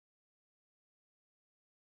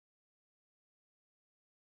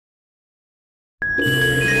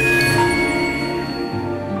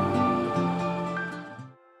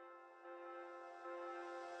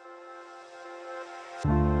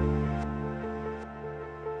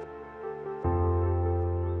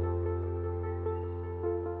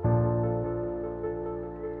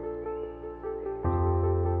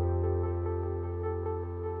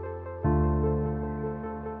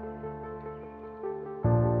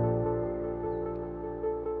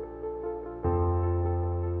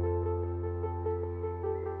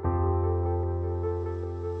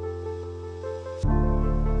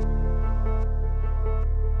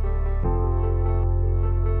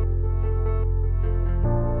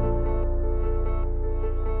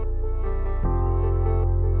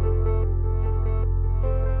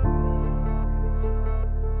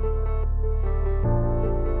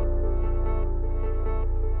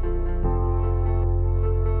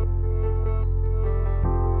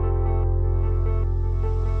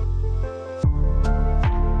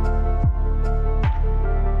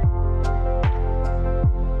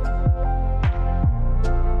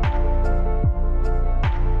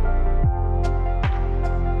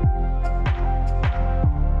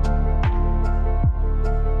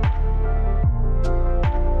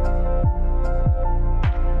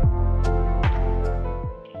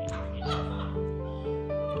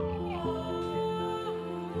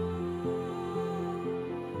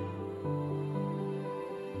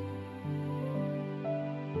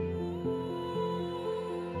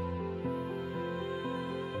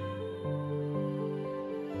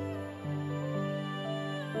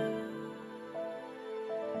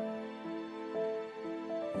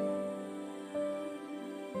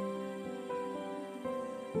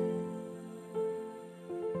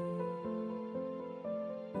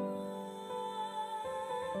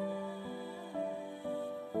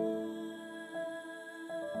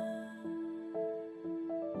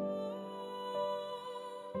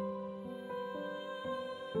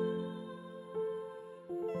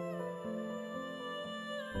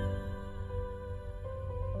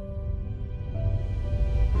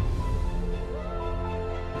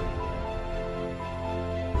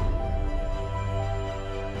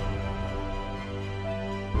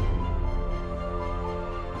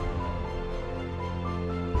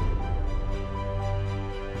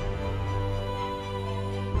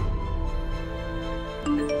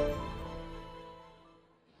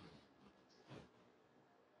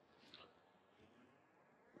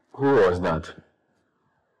Who was that?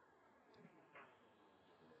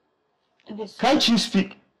 Can't you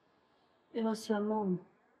speak? It was your mom.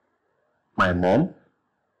 My mom?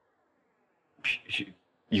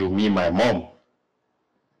 You mean my mom?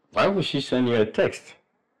 Why would she send you a text?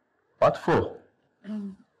 What for?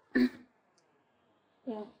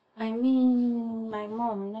 Yeah, I mean my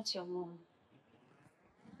mom, not your mom.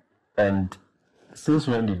 And since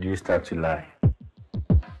when did you start to lie?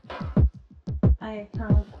 I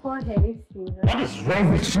can call her if you like. What is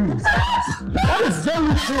wrong with you? What is wrong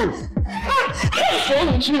with you? What is wrong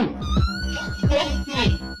with you?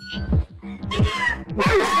 What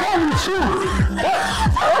is wrong with you?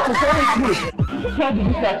 What is wrong with you? Why did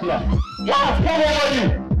you start to lie? What? Come over you!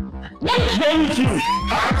 What is wrong with you?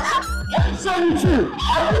 What is wrong with you? I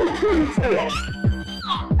will kill you for it.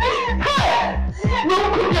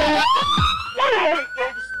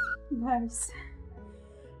 Guys,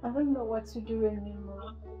 I don't know what to do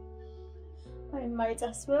anymore. I might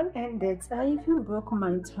as well end it. I even broke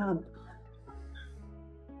my tongue.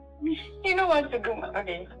 You know what to do,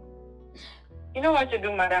 okay? You know what to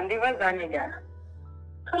do, madam. DEVILS are nigga.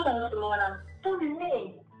 Come on, Simona. Don't be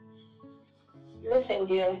mean. Listen,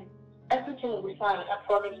 dear. Everything will be fine. I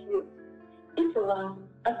promise you. If you want,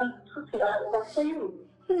 I can put it out for you.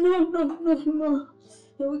 No.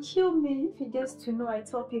 He will kill me if he gets to know I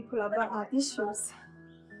tell people about our issues.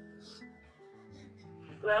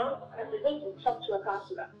 Well, I'm going to talk to a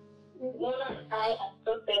counselor. Mona and I are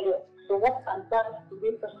so single. So what advice do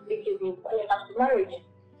we possibly give him when it comes to marriage?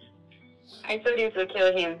 I told you to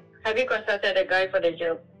kill him. Have you consulted a guy for the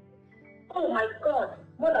job? Oh my God.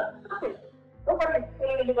 Mona, stop it. Nobody is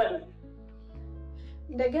killing anybody.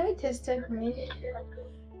 The guy tested me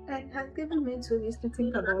and has given me 2 weeks to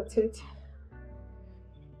think about it.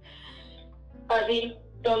 Adi,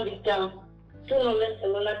 don't be dumb. Do not let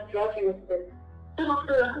Mona drop you with this. Do not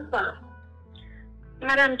kill your husband.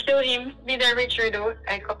 Madam, kill him. Be the rich widow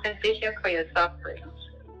and compensation for your suffering.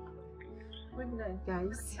 Good night,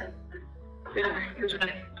 guys. Good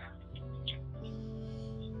night.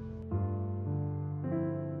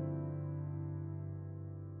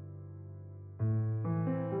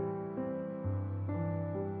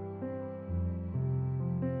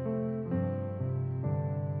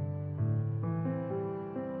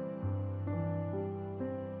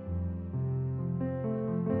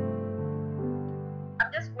 I'm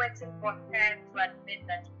just waiting for her to admit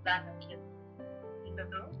that she planned to kill me. You don't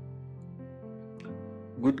know?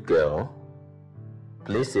 Good girl.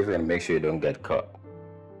 Play safe and make sure you don't get caught.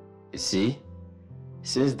 You see,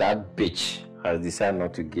 since that bitch has decided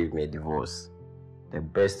not to give me a divorce, the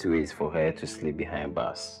best way is for her to sleep behind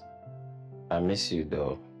bars. I miss you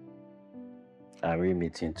though. Are we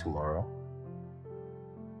meeting tomorrow?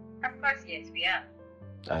 Of course, yes, we are.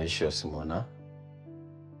 Are you sure, Simona?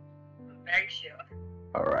 I'm very sure.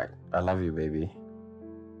 Alright. I love you, baby.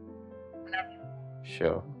 Love you.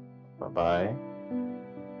 Sure. Bye-bye.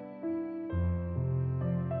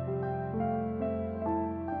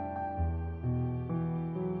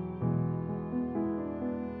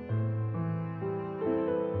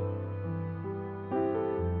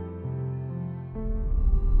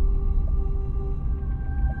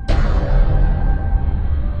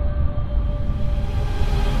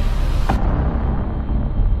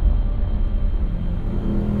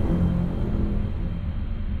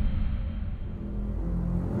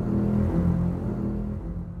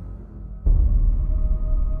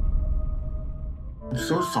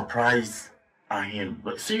 So surprised at him,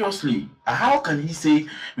 but seriously, how can he say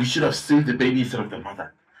we should have saved the baby instead of the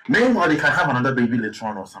mother? Meanwhile, they can have another baby later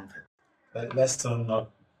on or something. But let's not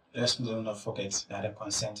forget that a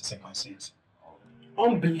consent is a consent.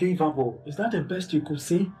 Unbelievable. Is that the best you could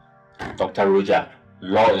say? Dr. Roger,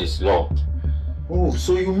 law is law. Oh,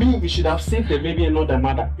 so you mean we should have saved the baby and not the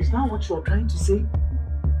mother? Is that what you are trying to say?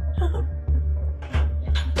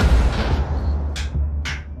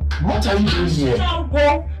 What are you doing here?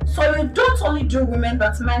 So you don't only do women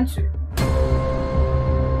but men too.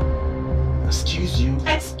 Excuse you?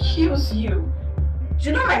 Excuse you.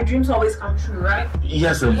 You know my dreams always come true, right?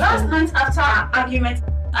 Yes, Last night after our argument,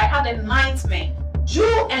 I had a nightmare.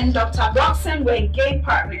 You and Dr. Forson were gay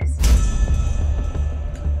partners.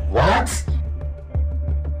 What?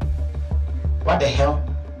 What the hell?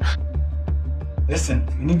 Listen,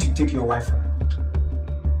 you need to take your wife out.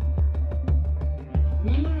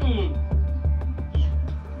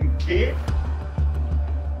 Okay.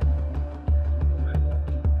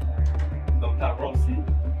 Dr. Forson.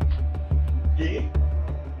 Okay.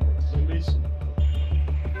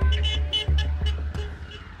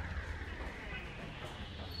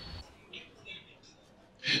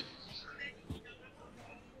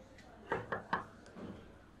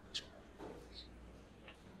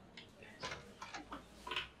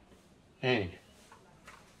 Hey.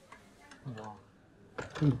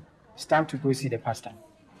 It's time to go see the pastor.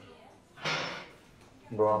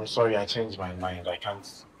 Bro, I'm sorry, I changed my mind. I can't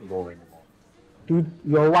go anymore. Dude,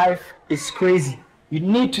 your wife is crazy. You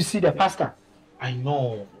need to see the pastor. I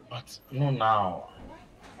know, but not now.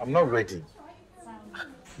 I'm not ready.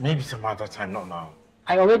 Maybe some other time, not now.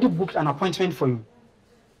 I already booked an appointment for you.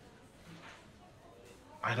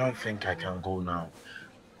 I don't think I can go now.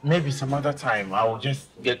 Maybe some other time. I will just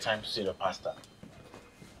get time to see the pastor.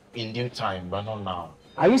 In due time, but not now.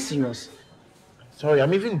 Are you serious? Sorry,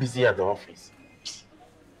 I'm even busy at the office.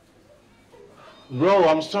 Bro,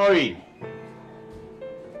 I'm sorry.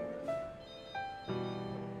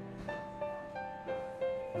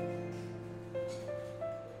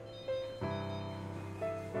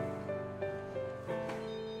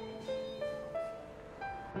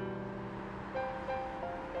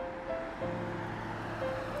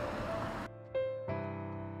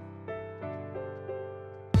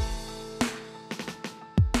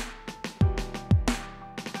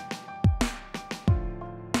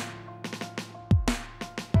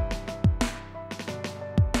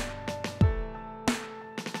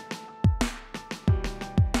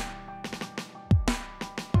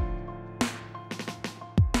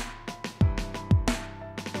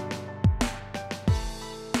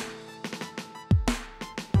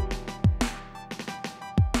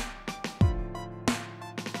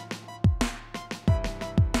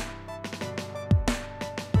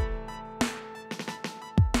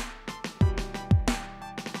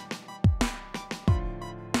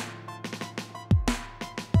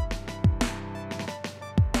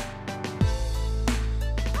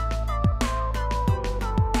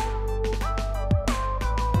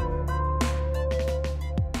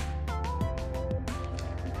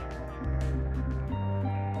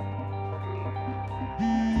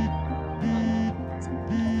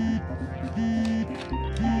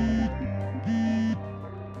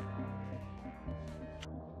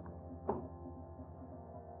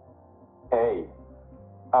 Hey,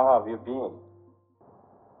 how have you been?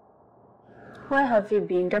 Where have you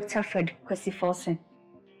been, Dr.Fred Forson?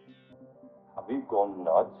 Have you gone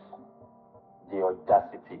nuts? The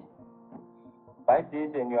audacity. 5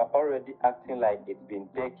 days and you're already acting like it's been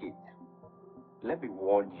decades. Let me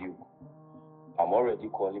warn you. I'm already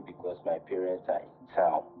calling because my parents are in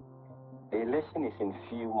town. The election is in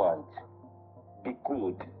few months. Be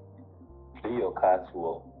good. Play your cards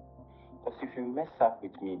well. Because if you mess up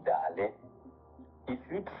with me, darling, if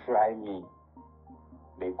you try me,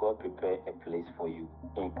 may God prepare a place for you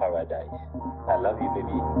in paradise. I love you,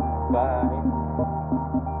 baby. Bye.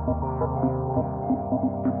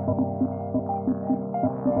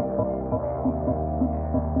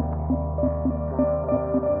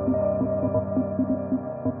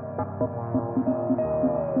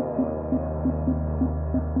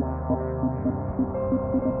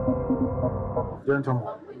 Gentlemen,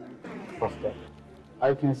 Pastor,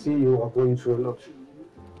 I can see you are going through a lot.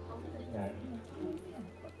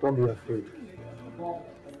 Don't be afraid.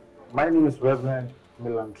 My name is Reverend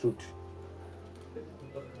Milan Truth.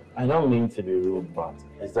 I don't mean to be rude, but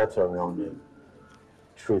is that your real name?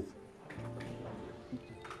 Truth.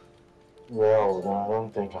 Well, then I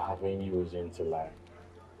don't think I have any reason to lie.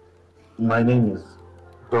 My name is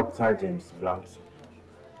Dr. James Blanks.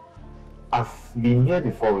 I've been here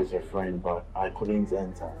before with a friend, but I couldn't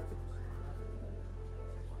enter.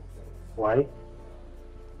 Why?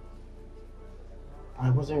 I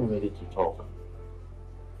wasn't ready to talk.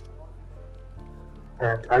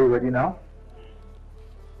 And are you ready now?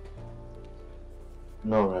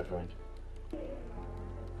 No, Reverend.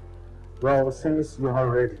 Well, since you're not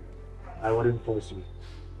ready, I wouldn't force you.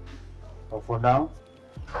 But for now,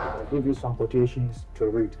 I'll give you some quotations to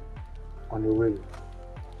read on your way.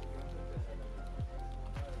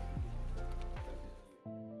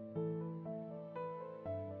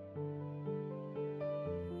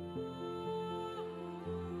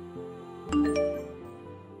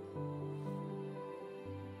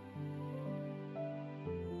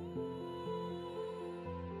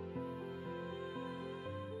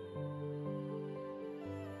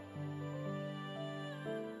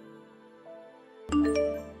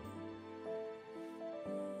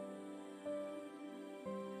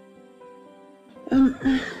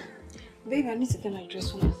 Baby, I need to get my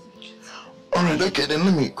dress on. Alright, okay, then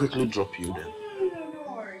let me quickly drop you then.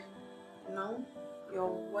 Don't worry. Now, your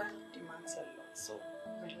work demands a lot, so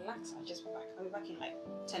relax, I'll just be back. I'll be back in like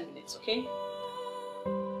 10 minutes, okay?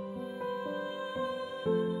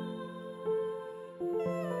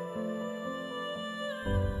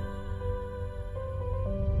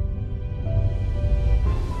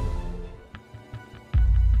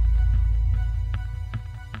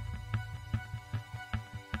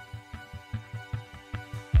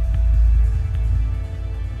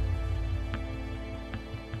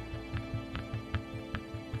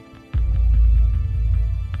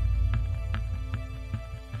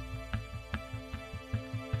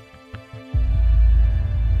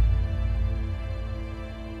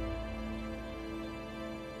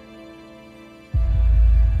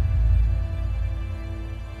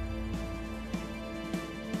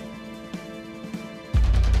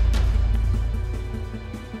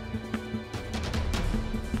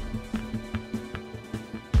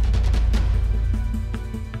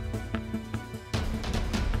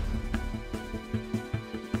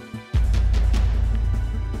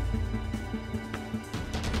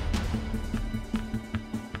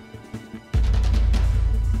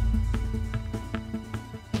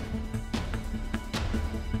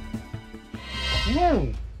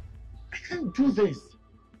 can't do this.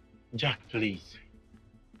 Jack, please.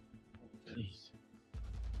 Please.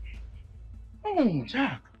 Oh,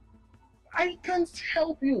 Jack. I can't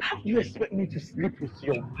help you. How do you expect me to sleep with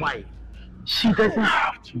your wife? She doesn't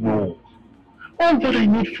have to know. All that I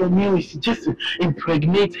need from you is just to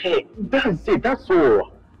impregnate her. That's it, that's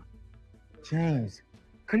all. James,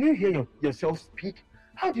 can you hear yourself speak?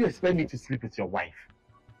 How do you expect me to sleep with your wife?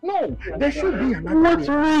 No, there should be another way. What's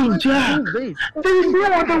wrong, Jack? There is no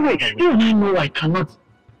other way. You know I cannot,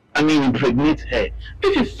 impregnate her.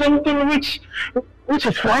 This is something which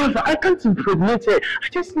is forever. I can't impregnate her. I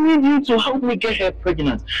just need you to help me get her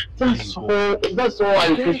pregnant. That's all I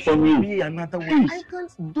wish from you. There should be another way. Please. I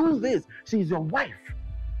can't do this. She's your wife.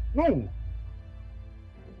 No.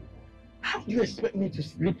 How do you expect me to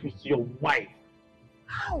sleep with your wife?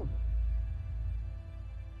 How?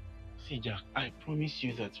 See, Jack, I promise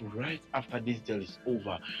you that right after this deal is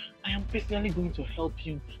over, I am personally going to help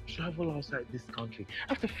you travel outside this country.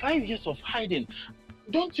 After 5 years of hiding,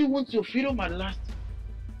 don't you want your freedom at last?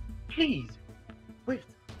 Please. Wait.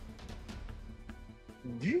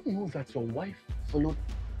 Do you know that your wife followed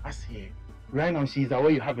us here? Right now, she's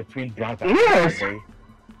aware you have a twin brother. Yes! Okay?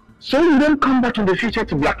 So you don't come back in the future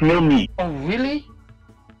to blackmail me. Oh, really?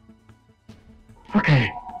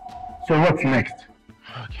 Okay. So what's next?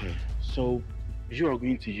 Okay. So you are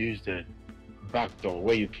going to use the back door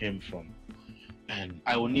where you came from. And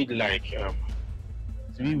I will need like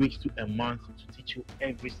 3 weeks to a month to teach you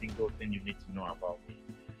every single thing you need to know about me.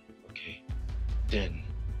 Okay. Then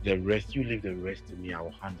the rest, you leave the rest to me. I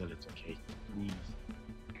will handle it, okay? Please.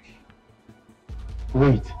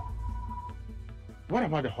 Wait. What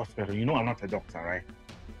about the hospital? You know I'm not a doctor, right?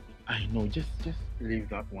 I know. Just leave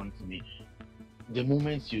that one to me. The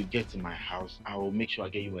moment you get in my house, I will make sure I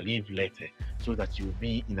get you a leave letter so that you'll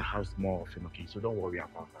be in the house more often, okay? So don't worry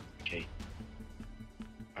about that, okay?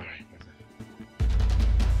 All right.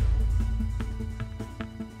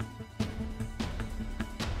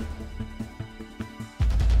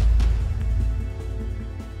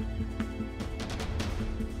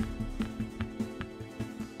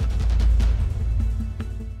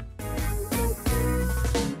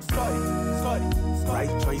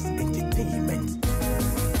 Right Choice Entertainment.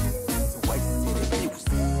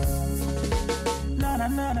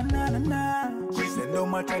 She said no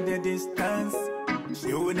matter the distance,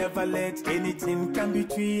 she will never let anything come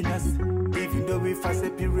between us. Even though we fast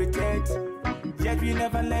separated, yet we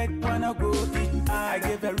never let one go. I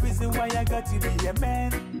gave a reason why I got to be a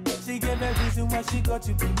man. She gave a reason why she got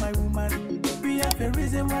to be my woman. We have a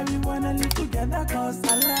reason why we wanna live together, cause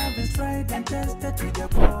our love is tried and tested to the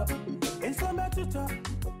core. It's so bad to talk.